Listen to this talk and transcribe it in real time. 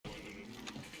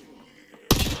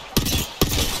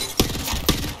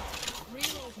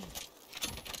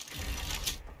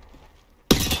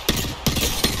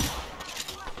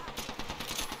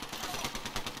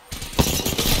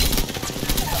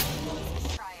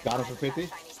Got him for 50.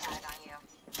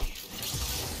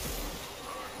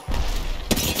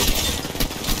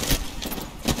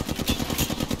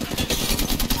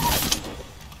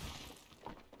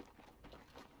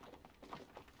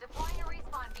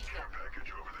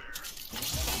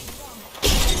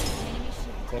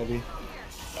 Heavy.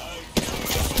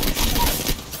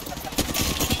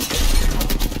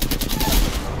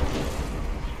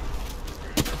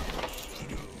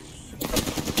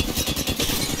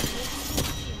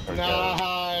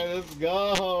 Nice, let's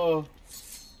go.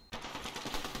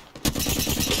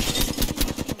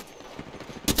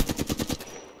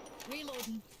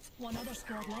 Reloading. One other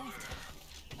squad left.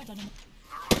 I don't know.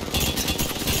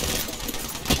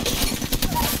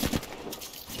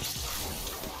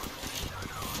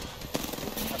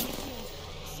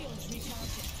 Shields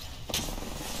recharging.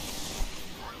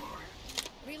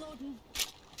 Reloading.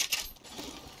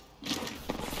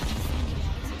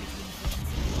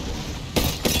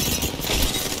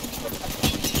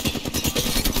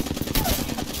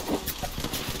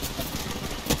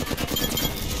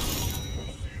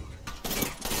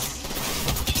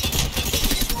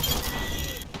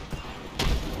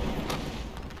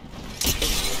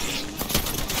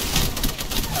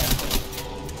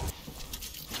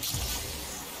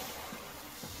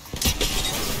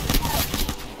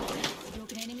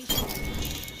 Broken enemy shield.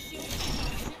 Shield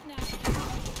shoot now.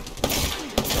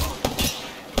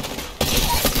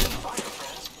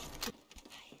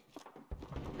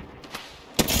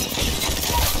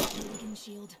 Reloading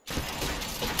shield.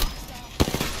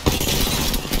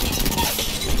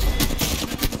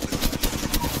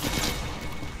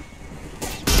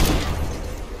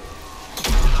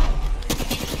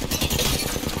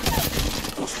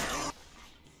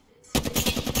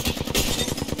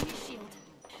 Shield.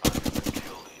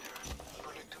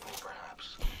 Predictable,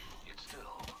 perhaps. It's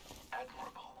still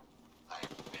admirable. I'm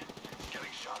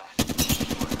getting shot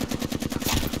at.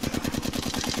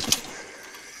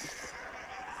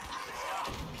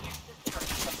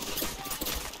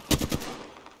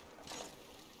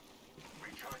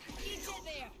 Recharging the Eat it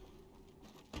there.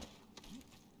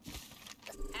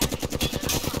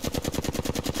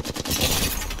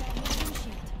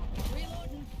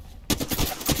 Reloading.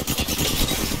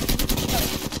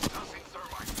 tossing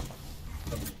thermite.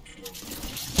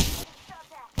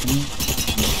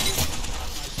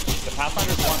 The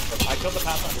Pathfinder's one. I killed the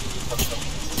Pathfinder.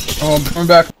 Oh, I'm coming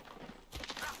back.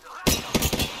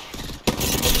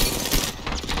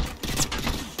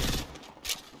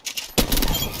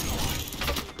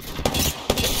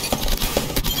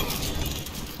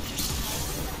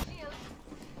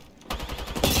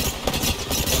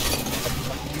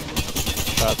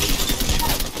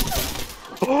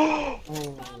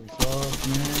 Holy fuck,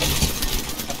 man.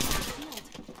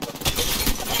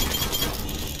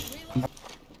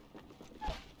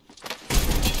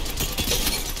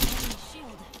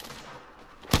 Shield.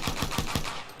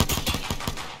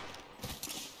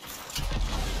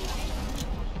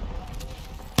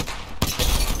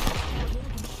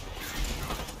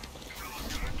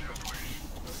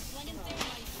 Slinging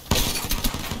thermite.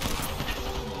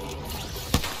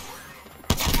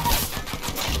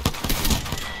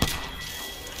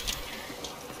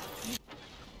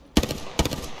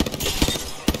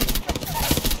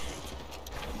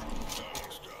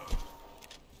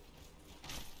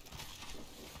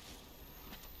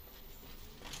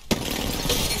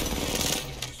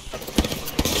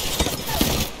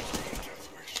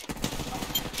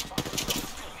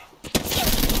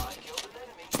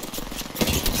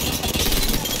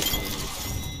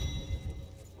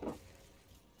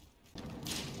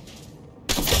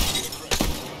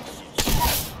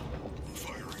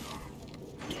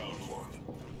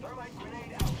 Thermite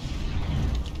grenade out.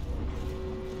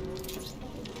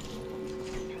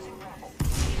 Using grapple.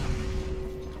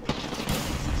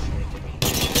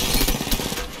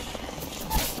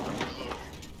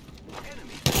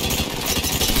 Enemy.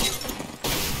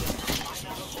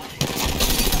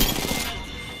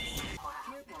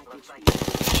 Looks like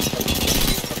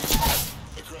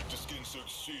I cracked a skin suit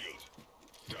shield.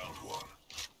 Down one.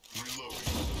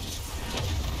 Reloading.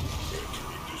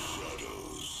 Entering the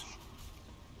shadows.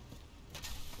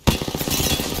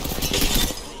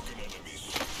 Broken enemies.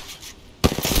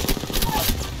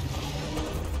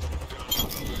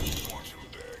 Quantum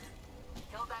bag.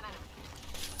 killed that enemy.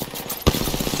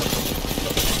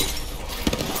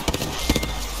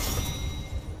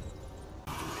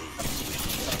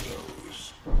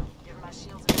 Give my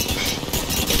shields a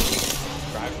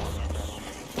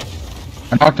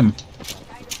I knocked him.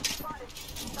 spotted.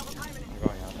 Double timing it.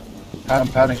 Going out. I'm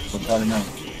padding. I'm padding now.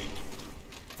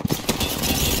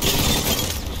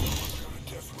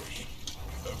 Death wish.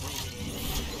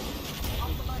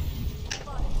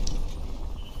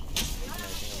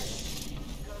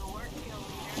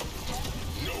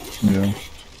 Yeah.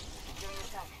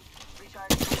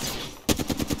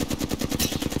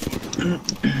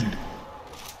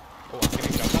 Oh, I'm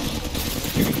getting jumped on.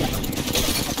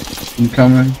 I'm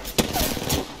coming.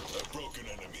 Broken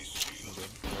enemy shield.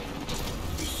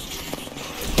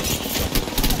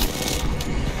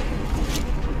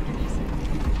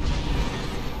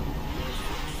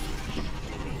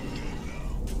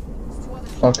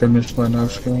 Fuck, I missed my no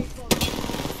scope.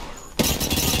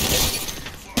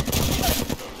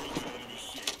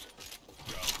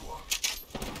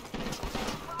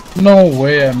 No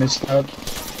way I missed that.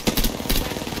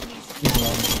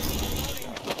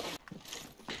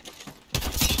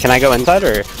 Can I go inside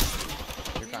or You're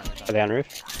fine. are they on roof?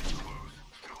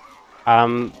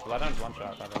 Bloodhound's one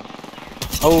shot. I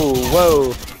think. Oh,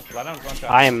 whoa. Bloodhound's one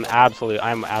shot. I'm absolute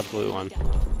one.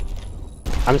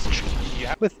 I'm You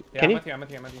have with. Yeah, Can I'm you? with you. I'm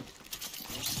with you. I'm with you.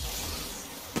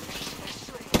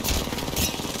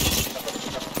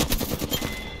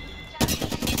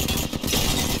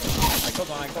 I killed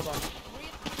one. I killed one.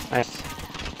 Nice.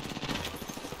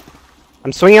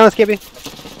 I'm swinging on this Gibby.